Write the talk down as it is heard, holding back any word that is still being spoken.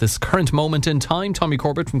this current moment in time. Tommy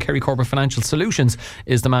Corbett from Kerry Corbett Financial Solutions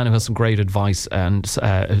is the man who has some great advice and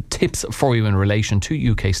tips for you in relation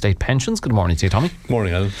to UK state pensions. Good morning to you, Tommy. Good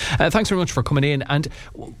morning, Alan. Thanks very much for coming in. And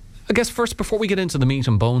I guess first, before we get into the meat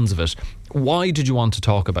and bones of it, why did you want to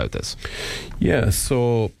talk about this? Yeah,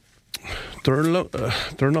 so there are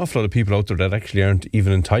an awful lot of people out there that actually aren't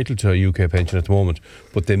even entitled to a UK pension at the moment,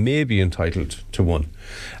 but they may be entitled to one.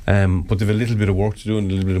 But they've a little bit of work to do and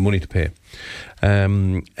a little bit of money to pay.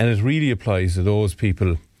 And it really applies to those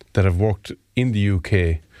people that have worked in the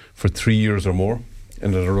UK for 3 years or more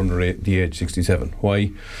and that are under the age 67.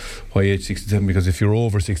 Why age 67? Because if you're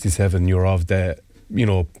over 67, you're of the,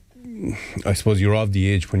 I suppose you're of the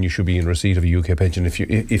age when you should be in receipt of a UK pension if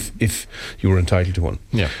you were entitled to one.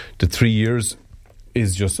 Yeah. The 3 years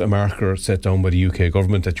is just a marker set down by the UK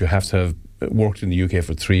government that you have to have worked in the UK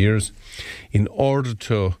for 3 years. In order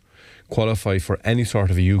to qualify for any sort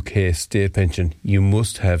of a UK state pension, you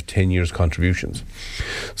must have 10 years contributions.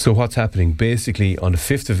 So what's happening? Basically, on the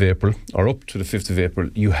 5th of April, or up to the 5th of April,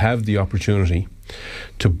 you have the opportunity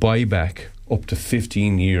to buy back up to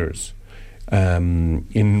 15 years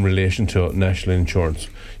in relation to national insurance.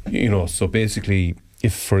 So basically,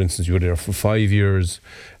 if, for instance, you were there for 5 years,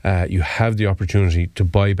 you have the opportunity to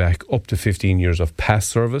buy back up to 15 years of past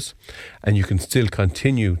service, and you can still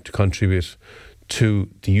continue to contribute to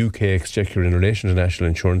the UK Exchequer in relation to national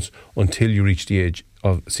insurance until you reach the age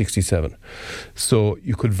of 67. So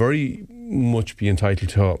you could very much be entitled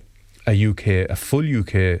to a full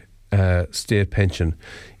UK state pension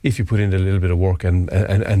if you put in a little bit of work and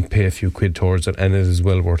pay a few quid towards it, and it is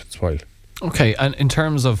well worth its while. Okay, and in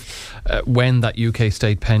terms of when that UK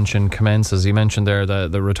state pension commences, you mentioned there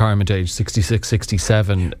the retirement age 66,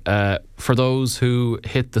 67. For those who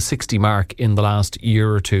hit the 60 mark in the last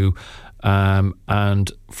year or two,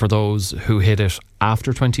 and for those who hit it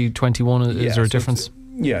after 2021, is there a difference?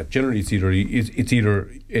 Generally it's either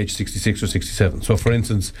age 66 or 67. So for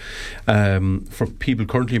instance, for people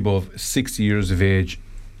currently above 60 years of age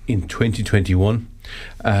in 2021,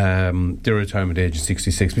 their retirement age is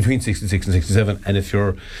 66, between 66 and 67. And if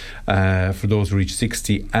you're for those who reach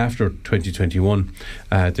 60 after 2021,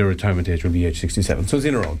 their retirement age will be age 67. So it's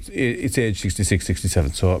in around, it's age 66,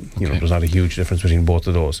 67. So there's not a huge difference between both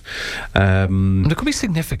of those. There could be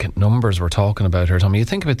significant numbers we're talking about here, Tommy. You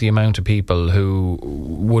think about the amount of people who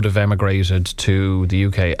would have emigrated to the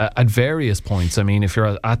UK at various points. I mean, if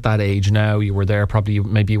you're at that age now, you were there probably,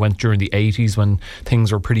 maybe you went during the 80s when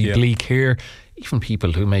things were pretty bleak here. Even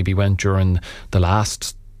people who maybe went during the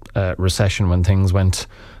last recession when things went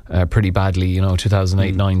pretty badly,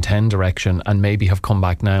 2008, 9, 10 direction, and maybe have come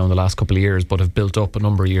back now in the last couple of years, but have built up a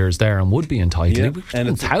number of years there and would be entitled. Yeah.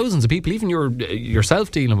 And thousands of people, even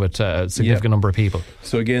yourself dealing with a significant number of people.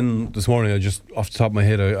 So again, this morning, I just, off the top of my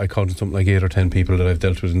head, I counted something like 8 or 10 people that I've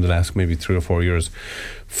dealt with in the last maybe 3 or 4 years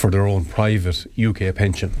for their own private UK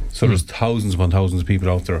pension. So there's thousands upon thousands of people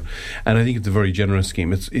out there, and I think it's a very generous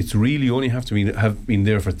scheme. It's really only have been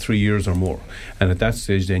there for 3 years or more, and at that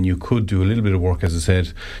stage then you could do a little bit of work, as I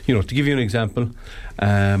said. To give you an example,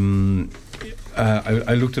 I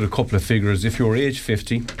looked at a couple of figures. If you're age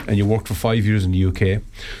 50 and you worked for 5 years in the UK,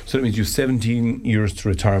 so that means you have 17 years to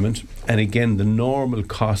retirement, and again the normal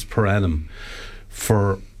cost per annum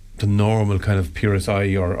for the normal kind of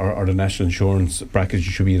PRSI or the national insurance bracket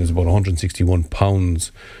you should be in is about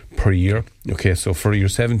 £161 per year. Okay, so for your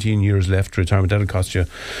 17 years left to retirement, that'll cost you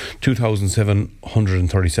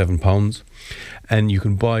 £2,737, and you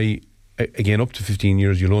can buy, again, up to 15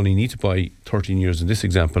 years. You'll only need to buy 13 years in this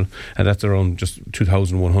example, and that's around just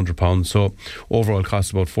 £2,100. So overall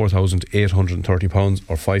cost about £4,830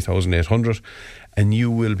 or £5,800, and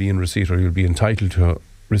you will be in receipt, or you'll be entitled to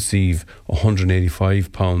receive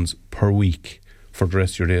 £185 per week for the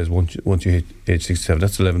rest of your days once you hit age 67.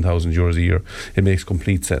 That's €11,000 a year. It makes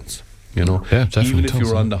complete sense, Yeah, definitely. Even if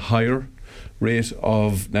you're on the higher rate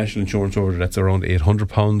of national insurance order, that's around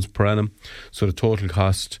 £800 per annum. So the total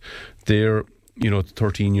cost there,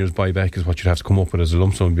 13 years buyback is what you'd have to come up with as a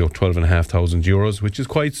lump sum, about €12,500, which is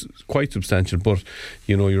quite substantial. But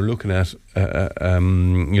you're looking at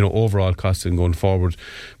overall costing going forward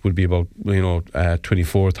would be about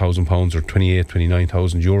 £24,000 or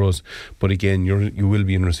 €29,000. But again, you will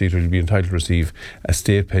be in receipt, or you'll be entitled to receive a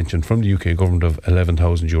state pension from the UK government of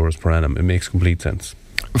 €11,000 per annum. It makes complete sense.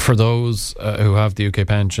 For those who have the UK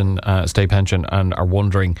pension, state pension, and are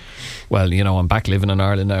wondering, well, I'm back living in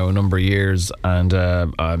Ireland now a number of years, and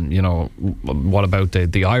what about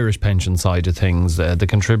the Irish pension side of things, the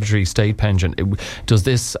contributory state pension? Does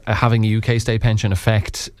this, having a UK state pension,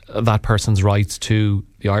 affect that person's rights to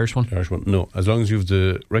the Irish one? The Irish one, no. As long as you have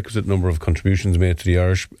the requisite number of contributions made to the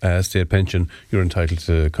Irish state pension, you're entitled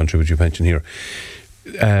to contributory pension here.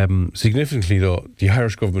 Significantly though, the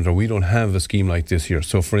Irish government, or we don't have a scheme like this here.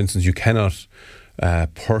 So for instance, you cannot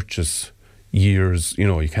purchase years,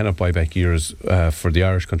 you cannot buy back years for the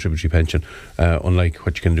Irish contributory pension, unlike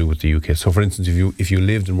what you can do with the UK. So for instance, if you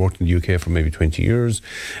lived and worked in the UK for maybe 20 years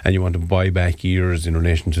and you want to buy back years in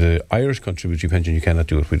relation to the Irish contributory pension, you cannot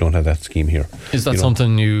do it. We don't have that scheme here. Is that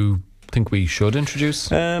something you think we should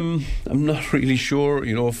introduce? I'm not really sure,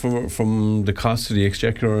 from the cost of the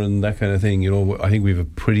exchequer and that kind of thing. I think we have a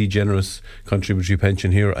pretty generous contributory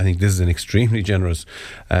pension here. I think this is an extremely generous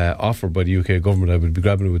offer by the UK government. I would be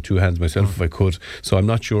grabbing it with two hands myself if I could. So I'm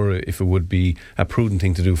not sure if it would be a prudent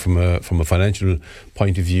thing to do from a financial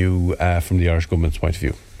point of view, from the Irish government's point of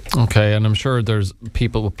view. Okay, and I'm sure there's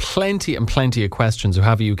people with plenty of questions who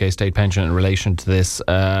have a UK state pension in relation to this.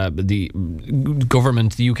 The UK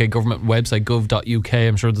government website, gov.uk,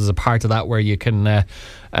 I'm sure there's a part of that where you can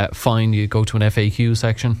you go to an FAQ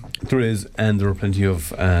section. There is, and there are plenty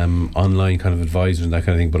of online kind of advisors and that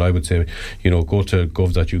kind of thing, but I would say, go to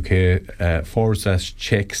gov.uk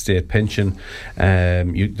 /check state pension.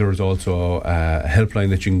 There's also a helpline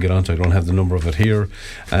that you can get onto. I don't have the number of it here,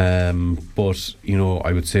 but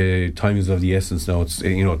I would say time is of the essence now. It's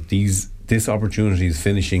this opportunity is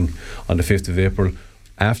finishing on the 5th of April.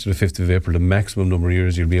 After the 5th of April, the maximum number of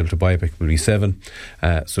years you'll be able to buy back will be 7.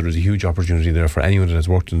 So there's a huge opportunity there for anyone that has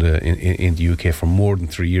worked in the UK for more than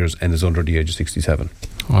 3 years and is under the age of 67.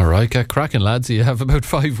 All right, cracking lads. You have about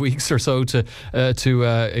 5 weeks or so to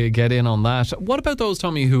get in on that. What about those,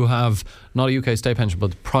 Tommy, who have not a UK state pension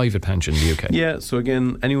but private pension in the UK? Yeah, so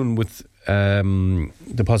again, anyone with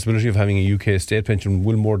the possibility of having a UK state pension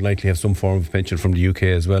will more than likely have some form of pension from the UK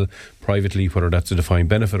as well, privately, whether that's a defined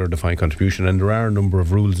benefit or defined contribution. And there are a number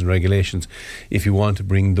of rules and regulations if you want to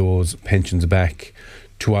bring those pensions back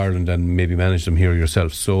to Ireland and maybe manage them here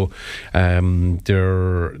yourself. So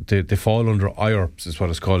they fall under IORPS, is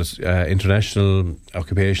what it's called. It's International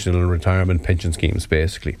Occupational Retirement Pension Schemes,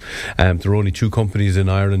 basically. There are only 2 companies in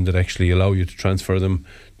Ireland that actually allow you to transfer them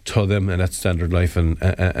to them, and that's Standard Life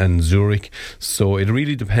and Zurich. So it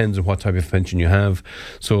really depends on what type of pension you have.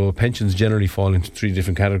 So pensions generally fall into 3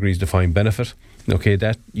 different categories. Defined benefit. Okay,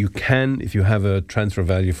 that you can, if you have a transfer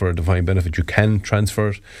value for a defined benefit, you can transfer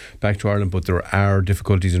it back to Ireland, but there are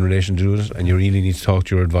difficulties in relation to it, and you really need to talk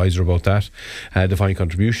to your advisor about that. Defined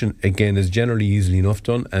contribution, again, is generally easily enough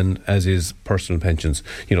done, and as is personal pensions.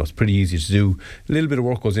 It's pretty easy to do. A little bit of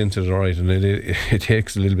work goes into it, all right, and it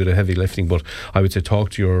takes a little bit of heavy lifting, but I would say talk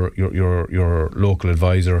to your local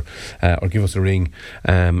advisor, or give us a ring,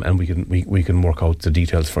 and we can work out the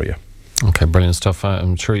details for you. Okay, brilliant stuff.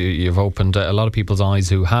 I'm sure you've opened a lot of people's eyes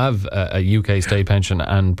who have a UK state pension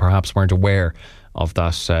and perhaps weren't aware of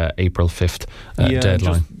that April 5th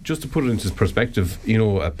deadline. Just to put it into perspective,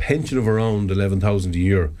 a pension of around 11,000 a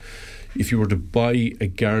year, if you were to buy a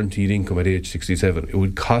guaranteed income at age 67, it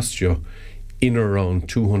would cost you in or around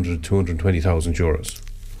 220,000 euros.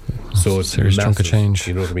 So it's a serious chunk of change.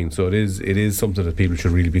 You know what I mean? So it is something that people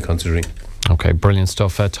should really be considering. Okay, brilliant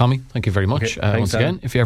stuff. Tommy, thank you very much. Okay, once again, if you